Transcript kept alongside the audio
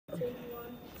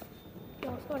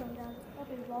going on, guys?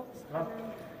 Bobby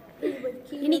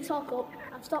Vlogs. You need to talk up.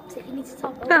 I've stopped it. You need to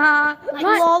talk up. Like,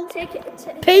 right. Take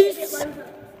it. Peace.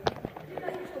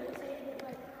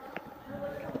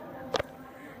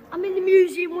 I'm in the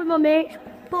museum with my mates,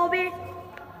 Bobby,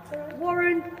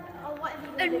 Warren,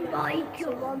 and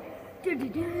Michael. Yo,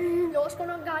 what's going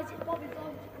on, guys? It's Bobby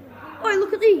Vlogs. Oh,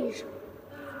 look at these.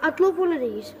 I'd love one of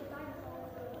these.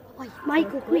 Oh,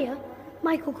 Michael, come here.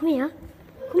 Michael, come here.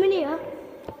 Come in here.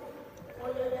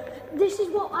 This is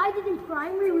what I did in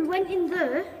primary. We went in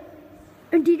there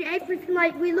and did everything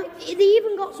like we looked. They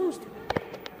even got some stuff.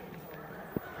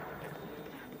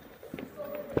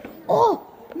 Oh,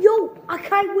 yo, I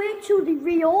can't wait till they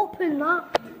reopen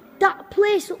that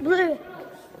place up there.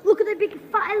 Look at the big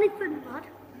fat elephant, lad.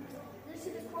 This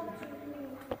is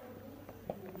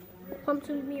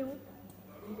Compton's Mule.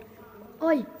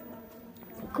 Oi,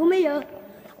 come here.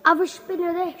 Have a spin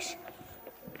of this.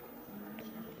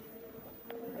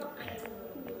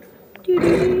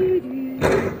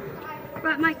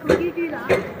 Right, Michael, you do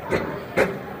that.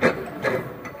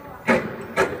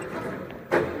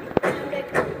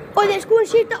 Oh, let's go and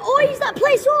see if that. Oh, is that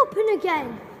place open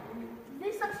again?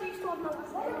 This actually used to have no.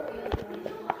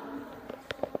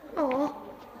 Oh,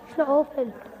 it's not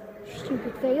open.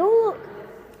 Stupid thing. Oh, look.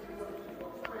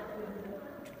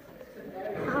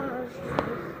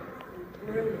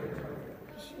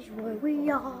 This is where we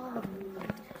are.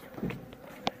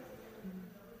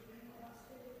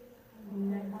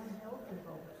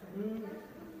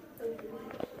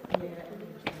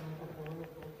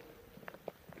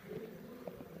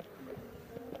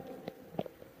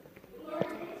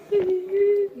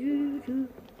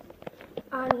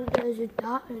 And there's a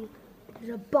that and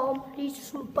there's a bomb. These are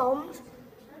some bombs.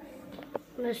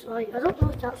 And it's like, I don't know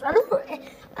if that's, I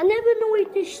never know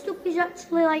if this stuff is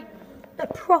actually like a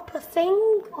proper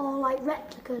thing or like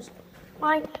replicas.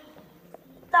 Like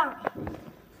that.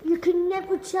 You can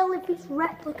never tell if it's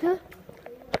replica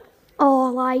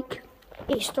or like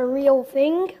it's the real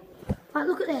thing. Like,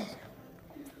 look at this.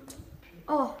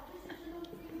 Oh,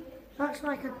 that's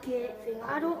like a gate thing.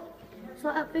 It's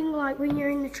like that thing like when you're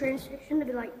in the train station, there'd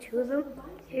be like two of them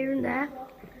here and there,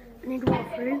 and you'd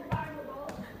walk through,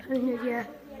 and then yeah,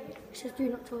 it says do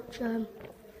not touch.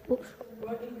 Oops.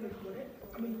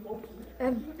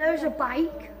 There's a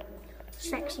bike,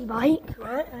 sexy bike,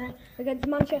 right? Against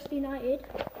Manchester United.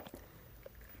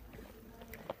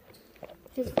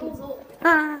 It's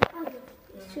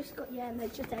just got, yeah, and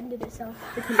it just ended itself.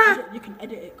 You can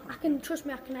edit it. Trust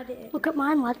me, I can edit it. Look at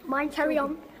mine, lad. Mine, Carry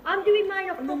on. I'm doing mine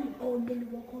up. And then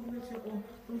walk over and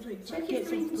get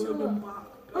some back.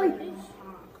 Oi.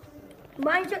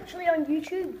 Mine's actually on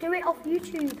YouTube. Do it off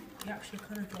YouTube. You actually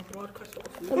kind of broadcast it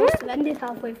off It must have ended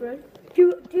halfway through.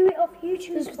 Do it off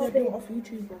YouTube. YouTube. Do it off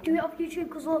YouTube, bro. Do it off YouTube,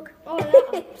 because look. Oh,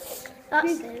 yeah.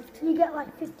 That's saved. You get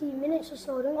like 15 minutes or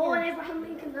so, don't you? Oh, and Abraham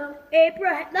Lincoln though.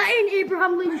 That ain't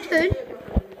Abraham Lincoln.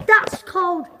 That's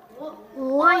called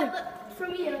Lion.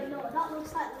 From here, no, that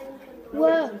looks like Lincoln.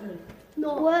 Where?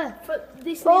 No. Where?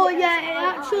 This Oh yeah,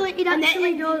 it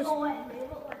actually does.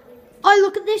 Oh,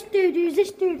 look at this dude. Who's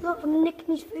this dude? Look, I'm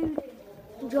nicking his food.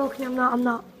 I'm joking, I'm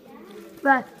not.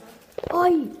 Right.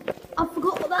 Oi, I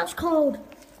forgot what that's called.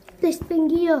 This thing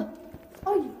here.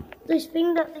 Oi, this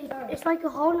thing it's like a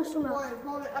horn or something.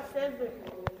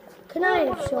 Can I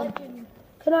have some?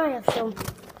 Can I have some?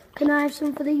 Can I have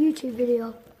some for the YouTube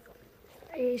video?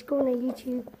 It's going on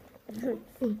YouTube.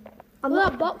 I'm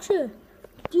not a boxer.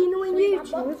 Do you know in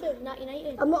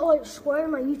YouTube? I'm not like swearing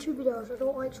in my YouTube videos. I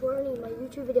don't like swearing in my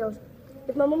YouTube videos.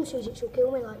 If my mum sees it, she'll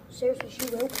kill me. Like, seriously, she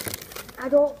will.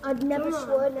 I'd never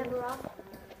swear, never have.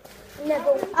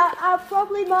 Never. I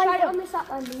probably might. Try it on this app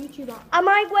and the YouTube app. I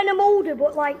might when I'm older,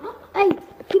 but like, hey,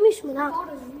 give me some of that.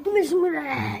 Give me some of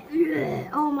that. Yeah.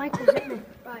 Oh, Michael's hit me.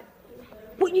 Right.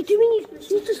 What you doing?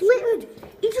 He's just littered.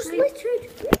 He just littered.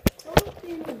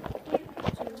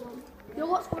 Yo,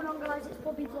 what's going on, guys? It's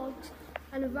Bobby Vlogs,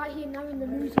 and I'm right here now in the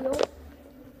museum.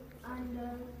 And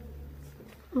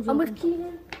I'm with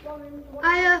Keenan, Warren,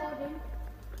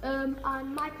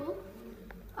 and Michael.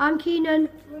 I'm Keenan,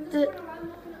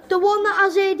 the one that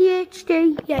has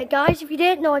ADHD. Yeah, guys, if you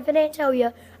didn't know, if I didn't tell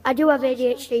you, I do have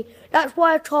ADHD. That's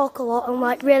why I talk a lot. I'm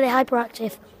like really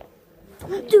hyperactive.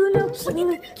 Do not.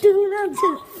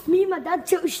 Me and my dad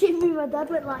took shit. Me and my dad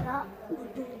went like that.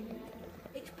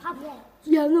 It's padlock.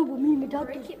 Yeah, no, but me and my dad.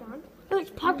 Break it, man. No,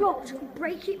 it's padlocks.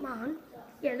 Break it, man.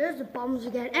 Yeah, there's the bombs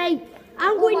again. Hey,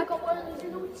 I'm Oh, going. I got one of those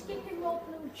little skipping rope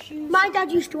little shoes. My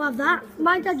dad used to have that.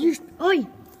 My dad used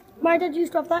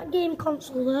to have that game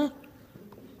console there.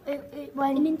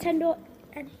 When Nintendo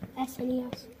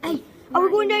SNES. Hey, are we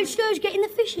going downstairs getting the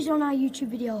fishes on our YouTube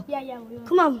video? Yeah, we are.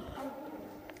 Come on.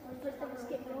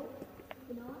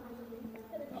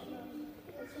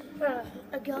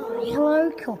 A guy.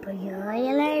 Hello, copper guy.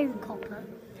 Hello, copper.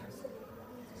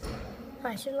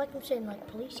 Right, so like I'm saying, like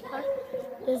police guy.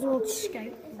 There's an old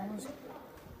scout.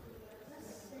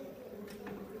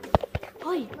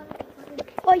 Hi.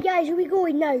 Hi guys, are we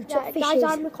going now to fishes? Guys,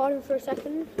 I'm recording for a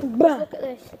second. Bruh. Look at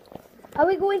this. Are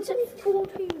we going to...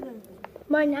 14.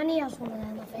 My nanny has one of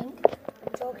them, I think.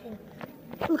 I'm joking.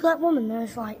 Look at that woman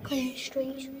there's like cleaning the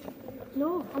streets.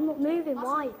 No, I'm not moving.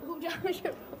 Why?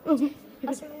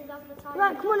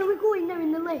 Right, come on, are we going now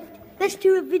in the lift? Let's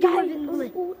do a video in the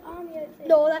lift.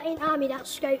 No, that ain't army, that's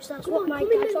scouts. That's what my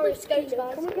dad. Sorry, scouts,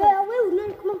 guys. Yeah, I will.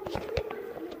 No, come on.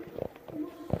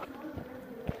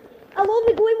 I'll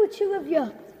only go in with 2 of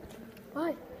you.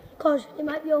 Why? Because it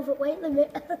might be over weight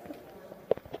limit.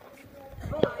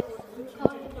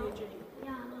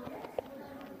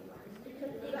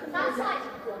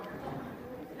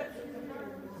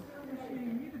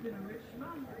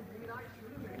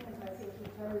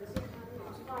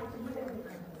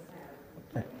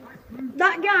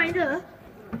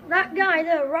 That guy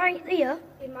there, right there,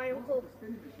 Is my uncle.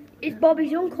 is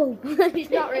Bobby's uncle. He's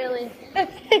not really.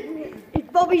 It's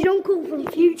Bobby's uncle from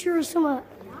Future or something.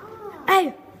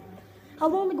 Hey, I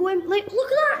want to go in. Look at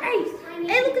that, hey!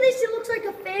 Hey, look at this. It looks like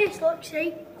a face. Look,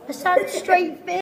 see? A sad straight face.